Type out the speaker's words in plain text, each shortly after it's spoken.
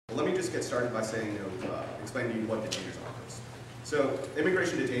just get started by saying, explaining to you what detainers are first. So,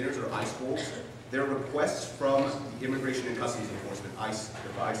 immigration detainers, or ICE holds, they're requests from the Immigration and Customs Enforcement, ICE,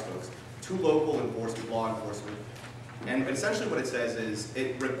 the ICE folks, to local law enforcement. And essentially what it says is,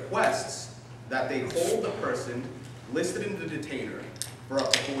 it requests that they hold the person listed in the detainer for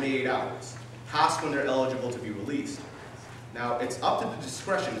up to 48 hours, past when they're eligible to be released. Now, it's up to the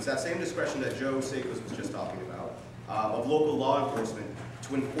discretion, it's that same discretion that Joe Sakos was just talking about, of local law enforcement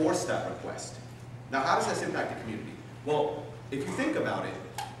to enforce that request. Now, how does this impact the community? Well, if you think about it,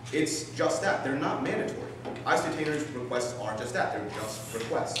 it's just that. They're not mandatory. ICE detainers requests are just that. They're just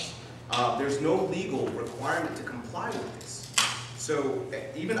requests. There's no legal requirement to comply with this. So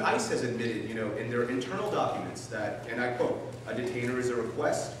even ICE has admitted, in their internal documents that, and I quote, a detainer is a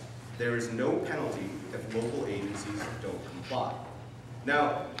request. There is no penalty if local agencies don't comply.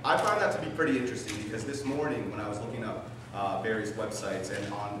 Now, I found that to be pretty interesting because this morning when I was looking up various websites,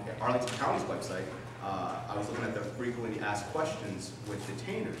 and on Arlington County's website, I was looking at the frequently asked questions with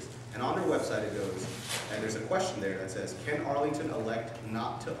detainers. And on their website it goes, and there's a question there that says, can Arlington elect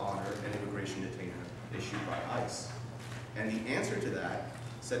not to honor an immigration detainer issued by ICE? And the answer to that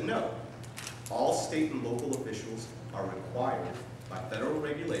said no. All state and local officials are required by federal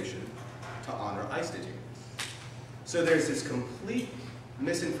regulation to honor ICE detainers. So there's this complete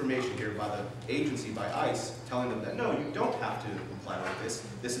misinformation here by the agency, by ICE, telling them that no, you don't have to comply with this.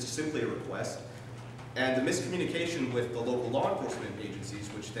 This is simply a request. And the miscommunication with the local law enforcement agencies,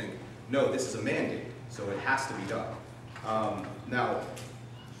 which think, no, this is a mandate, so it has to be done. Now,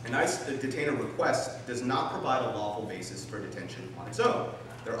 an ICE detainer request does not provide a lawful basis for detention on its own.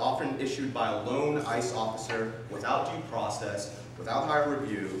 They're often issued by a lone ICE officer without due process, without higher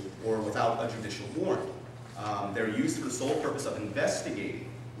review, or without a judicial warrant. They're used for the sole purpose of investigating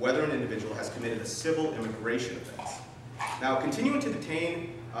whether an individual has committed a civil immigration offense. Now, continuing to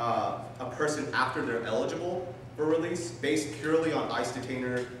detain a person after they're eligible for release, based purely on ICE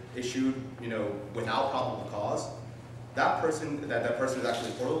detainer issued, without probable cause, that person is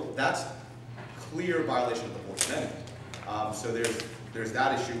actually deportable. That's clear violation of the Fourth Amendment. So there's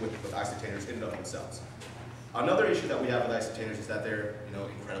that issue with ICE detainers in and of themselves. Another issue that we have with ICE detainers is that they're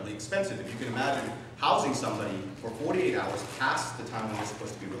incredibly expensive. If you can imagine housing somebody for 48 hours past the time when they're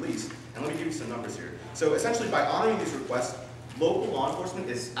supposed to be released, and let me give you some numbers here. So essentially, by honoring these requests, local law enforcement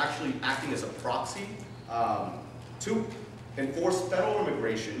is actually acting as a proxy to enforce federal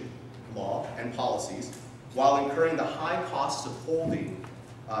immigration law and policies while incurring the high costs of holding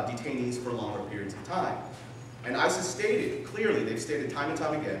detainees for longer periods of time. And ICE has stated, clearly, they've stated time and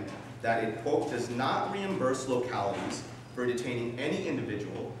time again, that it, quote, does not reimburse localities for detaining any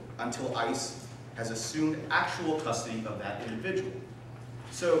individual until ICE has assumed actual custody of that individual.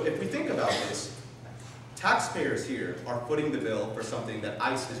 So if we think about this, taxpayers here are footing the bill for something that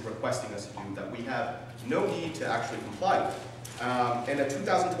ICE is requesting us to do that we have no need to actually comply with. In a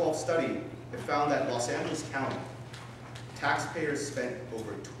 2012 study, it found that Los Angeles County taxpayers spent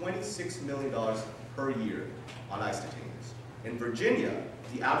over $26 million per year on ICE detainers. In Virginia,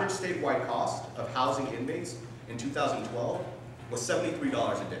 the average statewide cost of housing inmates in 2012 was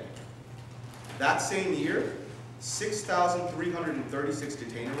 $73 a day. That same year, 6,336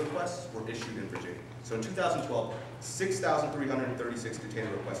 detainer requests were issued in Virginia. So in 2012, 6,336 detainer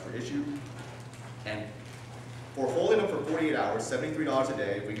requests were issued, and for holding them for 48 hours, $73 a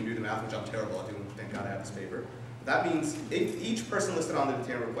day, if we can do the math, which I'm terrible at doing, thank God I have this paper, that means if each person listed on the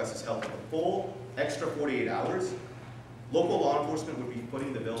detainer request is held for the full extra 48 hours, local law enforcement would be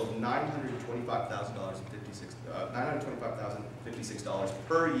footing the bill of $925,056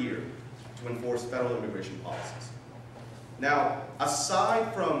 per year to enforce federal immigration policies. Now,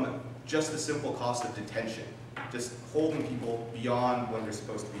 aside from just the simple cost of detention, just holding people beyond when they're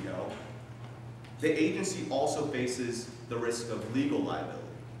supposed to be held, the agency also faces the risk of legal liability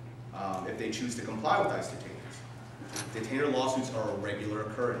if they choose to comply with ICE detainers. Detainer lawsuits are a regular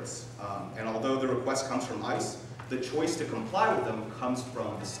occurrence, and although the request comes from ICE, the choice to comply with them comes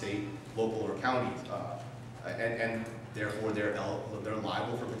from the state, local, or county, and therefore they're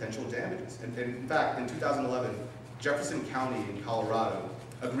liable for potential damages. And in fact, in 2011, Jefferson County in Colorado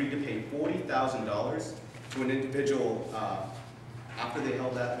agreed to pay $40,000 to an individual after they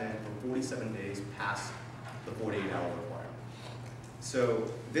held that man for 47 days past the 48-hour requirement. So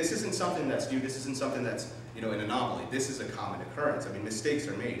this isn't something that's new. This isn't something that's an anomaly. This is a common occurrence. I mean, mistakes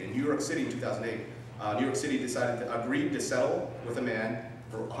are made. In New York City in 2008, New York City agreed to settle with a man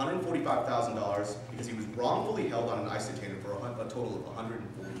for $145,000 because he was wrongfully held on an ICE detainer for a total of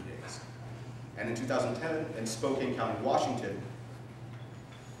 140 days. And in 2010, in Spokane County, Washington,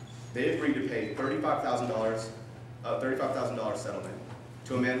 they agreed to pay $35,000 settlement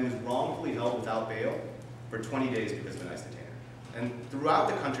to a man who was wrongfully held without bail for 20 days because of an ICE detainer. And throughout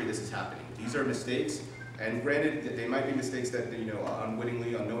the country, this is happening. These are mistakes, and granted, they might be mistakes that,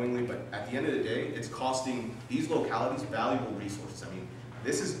 unwittingly, unknowingly, but at the end of the day, it's costing these localities valuable resources. I mean,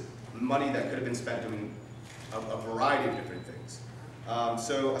 this is money that could have been spent doing a variety of different things.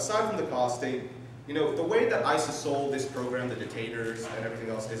 So aside from the cost, the way that ICE has sold this program, the detainers and everything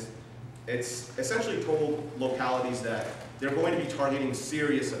else, is it's essentially told localities that they're going to be targeting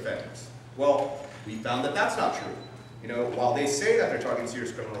serious offenders. Well, we found that that's not true. While they say that they're targeting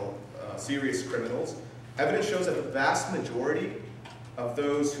serious criminals, evidence shows that the vast majority of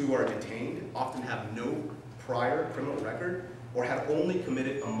those who are detained often have no prior criminal record or have only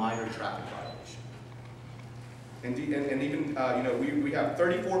committed a minor traffic violation. And even, we have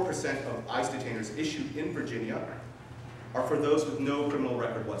 34% of ICE detainers issued in Virginia are for those with no criminal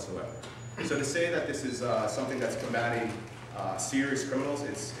record whatsoever. So to say that this is something that's combating serious criminals,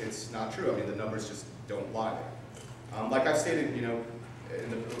 it's not true. I mean, the numbers just don't lie. Like I've stated,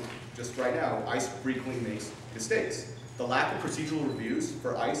 just right now, ICE frequently makes mistakes. The lack of procedural reviews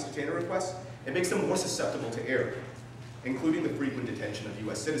for ICE detainer requests, it makes them more susceptible to error, including the frequent detention of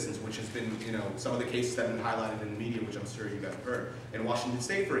U.S. citizens, which has been, some of the cases that have been highlighted in the media, which I'm sure you guys have heard. In Washington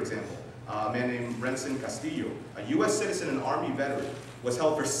State, for example, a man named Renson Castillo, a U.S. citizen and Army veteran, was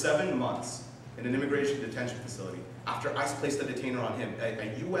held for 7 months in an immigration detention facility after ICE placed a detainer on him.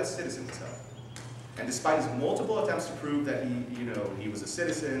 A U.S. citizen was held. And despite his multiple attempts to prove that he was a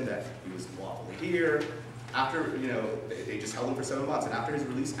citizen, that he was lawfully here, after, they just held him for 7 months. And after his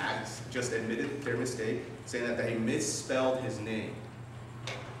release, ICE just admitted their mistake, saying that they misspelled his name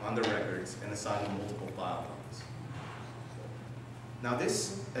on the records and assigned him multiple file numbers. Now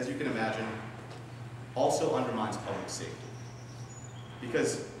this, as you can imagine, also undermines public safety.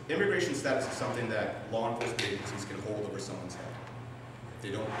 Because immigration status is something that law enforcement agencies can hold over someone's head. If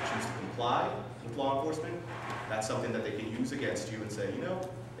they don't choose to comply with law enforcement, that's something that they can use against you and say,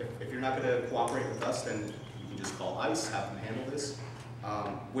 if you're not going to cooperate with us, then you can just call ICE, have them handle this,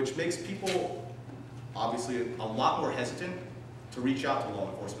 which makes people obviously a lot more hesitant to reach out to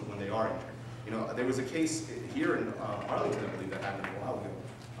law enforcement when they are injured. There was a case here in Arlington, I believe, that happened a while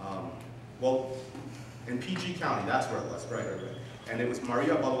ago. Well, in PG County, that's where it was, right. And it was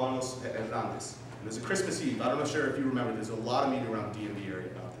Maria Balanos Hernandez. It was a Christmas Eve. I'm not sure if you remember, there's a lot of media around the DMV area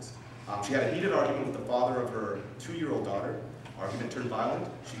about this. She had a heated argument with the father of her 2-year-old daughter. Argument turned violent.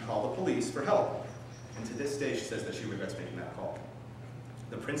 She called the police for help. And to this day, she says that she regrets making that call.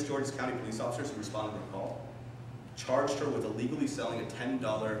 The Prince George's County police officers who responded to the call charged her with illegally selling a $10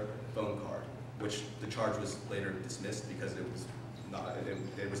 phone card, which the charge was later dismissed because there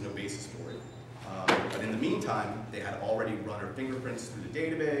was no basis for it. But in the meantime, they had already run her fingerprints through the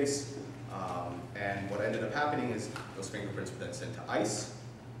database, and what ended up happening is those fingerprints were then sent to ICE,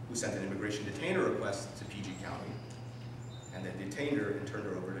 who sent an immigration detainer request to PG County, and then detained her and turned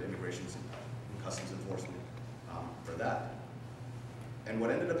her over to Immigration and Customs Enforcement for that. And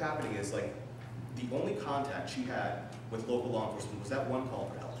what ended up happening is, the only contact she had with local law enforcement was that one call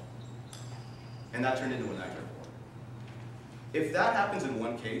for help. And that turned into a nightmare for her. If that happens in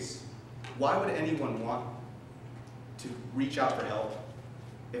one case, why would anyone want to reach out for help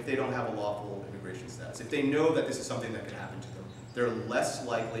if they don't have a lawful immigration status? If they know that this is something that could happen to them, they're less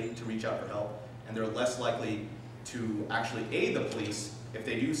likely to reach out for help, and they're less likely to actually aid the police if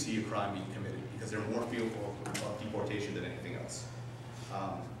they do see a crime being committed, because they're more fearful of deportation than anything else.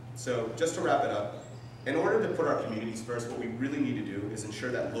 So just to wrap it up, in order to put our communities first, what we really need to do is ensure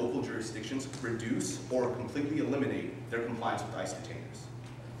that local jurisdictions reduce or completely eliminate their compliance with ICE detainers.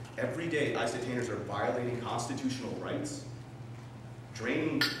 Every day, ICE detainers are violating constitutional rights,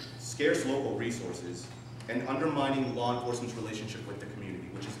 draining scarce local resources, and undermining law enforcement's relationship with the community,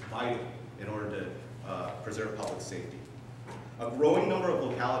 which is vital in order to preserve public safety. A growing number of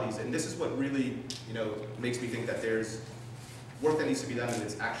localities, and this is what really makes me think that there's work that needs to be done and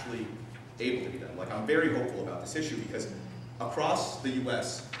it's actually able to be done. I'm very hopeful about this issue because across the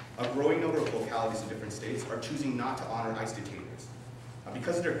U.S., a growing number of localities in different states are choosing not to honor ICE detainers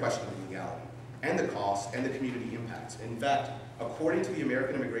because of their questionable legality and the cost and the community impacts. In fact, according to the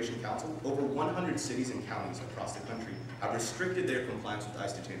American Immigration Council, over 100 cities and counties across the country have restricted their compliance with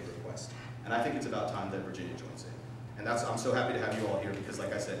ICE detainer requests. And I think it's about time that Virginia joins in. And I'm so happy to have you all here because,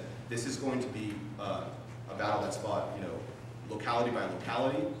 like I said, this is going to be a battle that's fought, locality by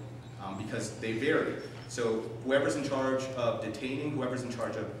locality, because they vary. So whoever's in charge of detaining, whoever's in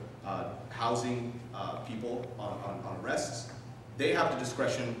charge of housing people on arrests, they have the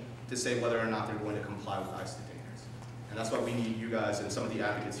discretion to say whether or not they're going to comply with ICE detainers. And that's why we need you guys and some of the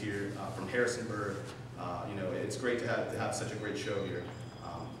advocates here from Harrisonburg. It's great to have such a great show here.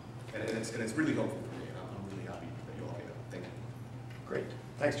 it's really helpful for me, and I'm really happy that you all came out. Thank you. Great.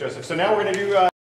 Thanks, Joseph. So now we're going to do